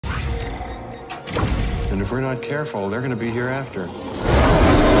And if we're not careful, they're gonna be here after.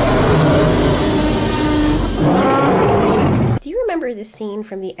 Do you remember this scene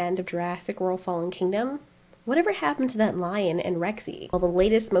from the end of Jurassic World Fallen Kingdom? Whatever happened to that lion and Rexy? Well, the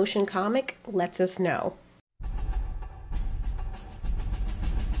latest motion comic lets us know.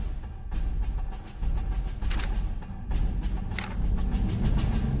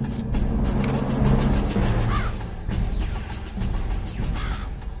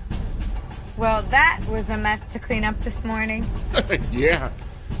 Well, that was a mess to clean up this morning. Yeah.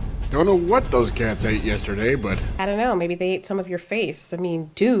 Don't know what those cats ate yesterday, but... I don't know, maybe they ate some of your face. I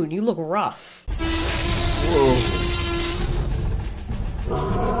mean, dude, you look rough. Whoa.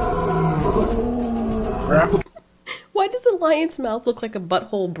 Why does the lion's mouth look like a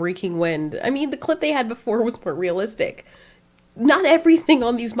butthole breaking wind? I mean, the clip they had before was more realistic. Not everything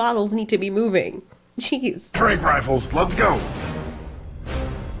on these models need to be moving. Jeez. Trank rifles, let's go!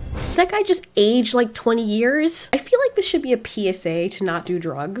 Did that guy just aged like 20 years? I feel like this should be a PSA to not do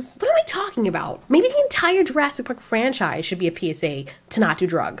drugs. What am I talking about? Maybe the entire Jurassic Park franchise should be a PSA to not do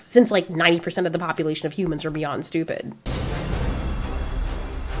drugs, since like 90% of the population of humans are beyond stupid.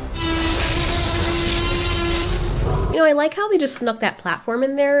 You know, I like how they just snuck that platform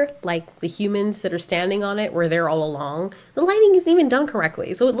in there, like the humans that are standing on it were there all along. The lighting isn't even done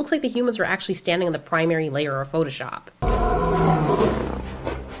correctly, so it looks like the humans are actually standing on the primary layer of Photoshop.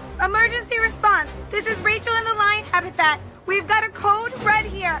 Emergency response. This is Rachel in the lion habitat. We've got a code red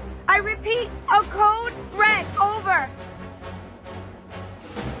here. I repeat, a code red. Over.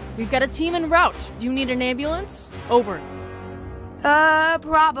 We've got a team en route. Do you need an ambulance? Over.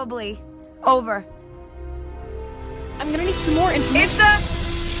 Probably. Over. I'm gonna need some more information.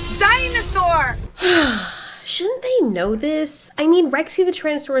 It's a dinosaur! Shouldn't they know this? I mean, Rexy the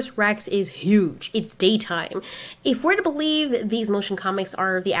Tyrannosaurus Rex is huge. It's daytime. If we're to believe that these motion comics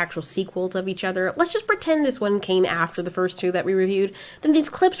are the actual sequels of each other, let's just pretend this one came after the first two that we reviewed, then these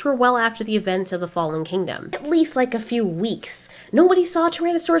clips were well after the events of the Fallen Kingdom. At least like a few weeks. Nobody saw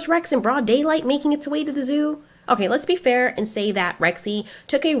Tyrannosaurus Rex in broad daylight making its way to the zoo? Okay, let's be fair and say that Rexy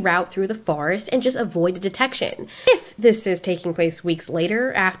took a route through the forest and just avoided detection. If this is taking place weeks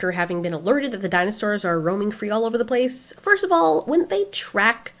later, after having been alerted that the dinosaurs are roaming free all over the place, first of all, wouldn't they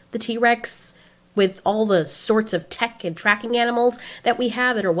track the T-Rex with all the sorts of tech and tracking animals that we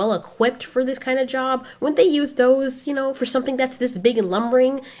have that are well equipped for this kind of job? Wouldn't they use those, you know, for something that's this big and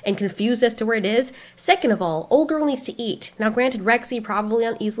lumbering and confused as to where it is? Second of all, old girl needs to eat. Now granted, Rexy probably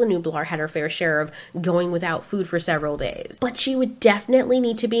on Isla Nublar had her fair share of going without food for several days, but she would definitely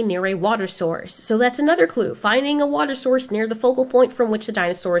need to be near a water source. So that's another clue, finding a water source near the focal point from which the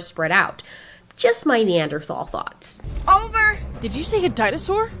dinosaurs spread out. Just my Neanderthal thoughts. Over. Did you say a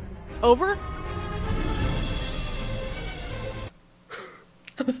dinosaur? Over?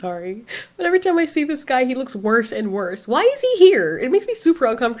 I'm sorry, but every time I see this guy, he looks worse and worse. Why is he here? It makes me super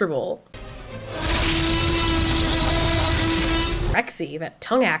uncomfortable. Rexy, that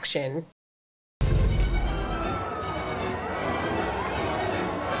tongue action.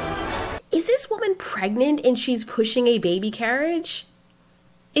 Is this woman pregnant and she's pushing a baby carriage?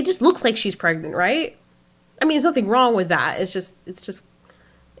 It just looks like she's pregnant, right? I mean, there's nothing wrong with that. It's just,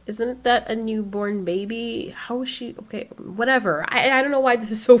 isn't that a newborn baby? How is she? Okay, whatever. I don't know why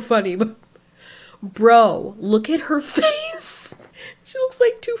this is so funny, but bro, look at her face. She looks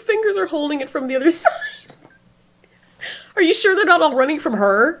like two fingers are holding it from the other side. Are you sure they're not all running from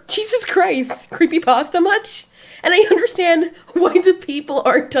her? Jesus Christ, creepypasta much? And I understand why the people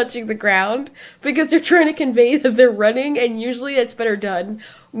aren't touching the ground, because they're trying to convey that they're running, and usually that's better done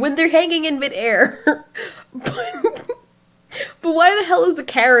when they're hanging in midair. But why the hell is the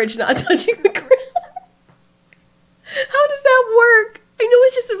carriage not touching the ground? How does that work? I know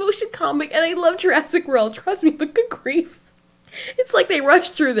it's just a motion comic, and I love Jurassic World, trust me, but good grief. It's like they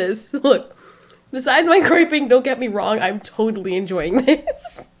rushed through this. Look, besides my griping, don't get me wrong, I'm totally enjoying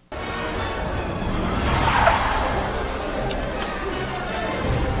this.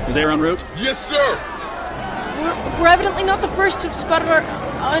 Is air en route? Yes, sir! We're evidently not the first to spot our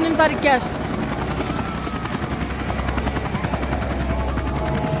uninvited guests.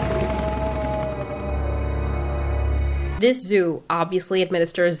 This zoo obviously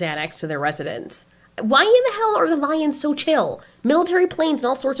administers Xanax to their residents. Why in the hell are the lions so chill? Military planes and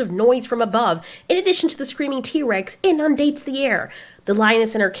all sorts of noise from above, in addition to the screaming T-Rex, inundates the air. The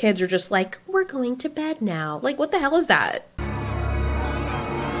lioness and her kids are just like, we're going to bed now. Like, what the hell is that?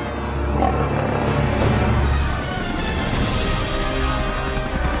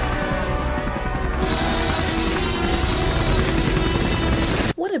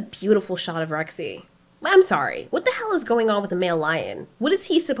 What a beautiful shot of Rexy. I'm sorry, what the hell is going on with the male lion? What is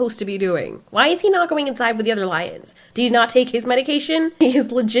he supposed to be doing? Why is he not going inside with the other lions? Did he not take his medication? He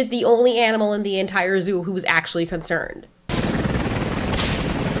is legit the only animal in the entire zoo who was actually concerned.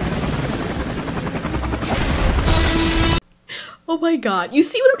 Oh my god, you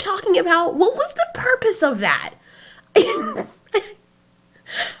see what I'm talking about? What was the purpose of that?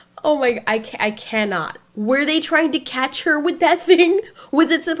 Oh my, I cannot. Were they trying to catch her with that thing? Was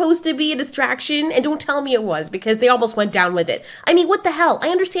it supposed to be a distraction? And don't tell me it was, because they almost went down with it. I mean, what the hell? I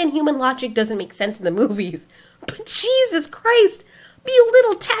understand human logic doesn't make sense in the movies, but Jesus Christ, be a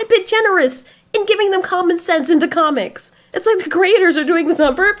little tad bit generous in giving them common sense in the comics. It's like the creators are doing this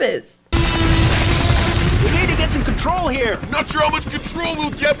on purpose. We need to get some control here. Not sure how much control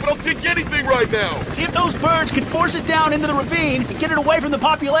we'll get, but I'll take anything right now. See if those birds can force it down into the ravine and get it away from the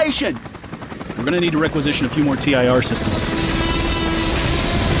population. We're gonna need to requisition a few more TIR systems.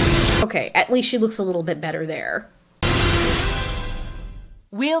 Okay, at least she looks a little bit better there.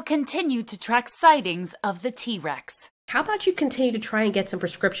 We'll continue to track sightings of the T-Rex. How about you continue to try and get some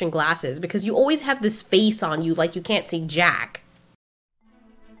prescription glasses, because you always have this face on you like you can't see jack.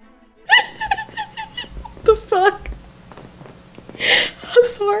 The fuck? I'm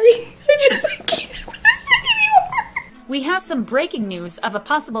sorry. I just can't with this thing anymore. We have some breaking news of a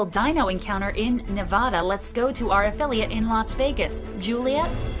possible dino encounter in Nevada. Let's go to our affiliate in Las Vegas. Juliet?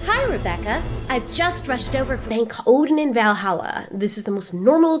 Hi, Rebecca. I've just rushed over from... Thank Odin in Valhalla. This is the most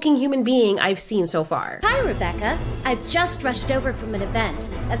normal-looking human being I've seen so far. Hi, Rebecca. I've just rushed over from an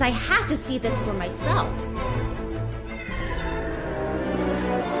event, as I had to see this for myself.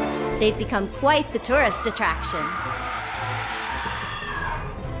 They've become quite the tourist attraction.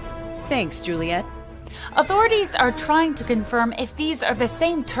 Thanks, Juliet. Authorities are trying to confirm if these are the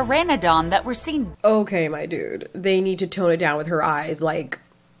same pteranodon that were seen. Okay, my dude. They need to tone it down with her eyes, like,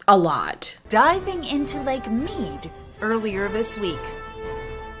 a lot. Diving into Lake Mead earlier this week.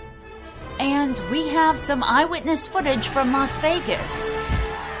 And we have some eyewitness footage from Las Vegas.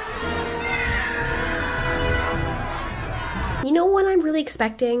 You know what I'm really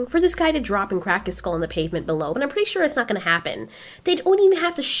expecting? For this guy to drop and crack his skull on the pavement below, but I'm pretty sure it's not gonna happen. They don't even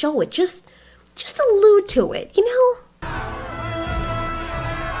have to show it, just allude to it, you know?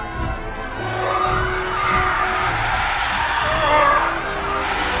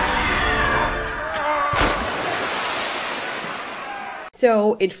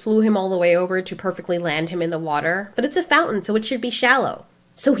 So it flew him all the way over to perfectly land him in the water, but it's a fountain, so it should be shallow.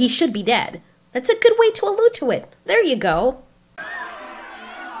 So he should be dead. That's a good way to allude to it. There you go.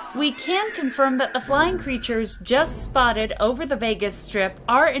 We can confirm that the flying creatures just spotted over the Vegas Strip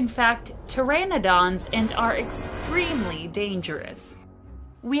are in fact pteranodons and are extremely dangerous.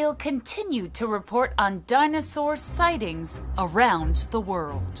 We'll continue to report on dinosaur sightings around the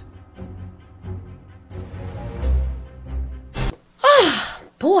world.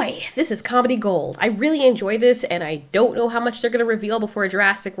 Boy, this is comedy gold. I really enjoy this, and I don't know how much they're going to reveal before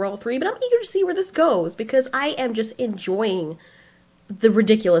Jurassic World 3, but I'm eager to see where this goes, because I am just enjoying the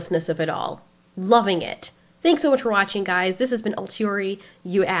ridiculousness of it all. Loving it. Thanks so much for watching, guys. This has been Altiori.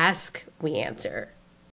 You ask, we answer.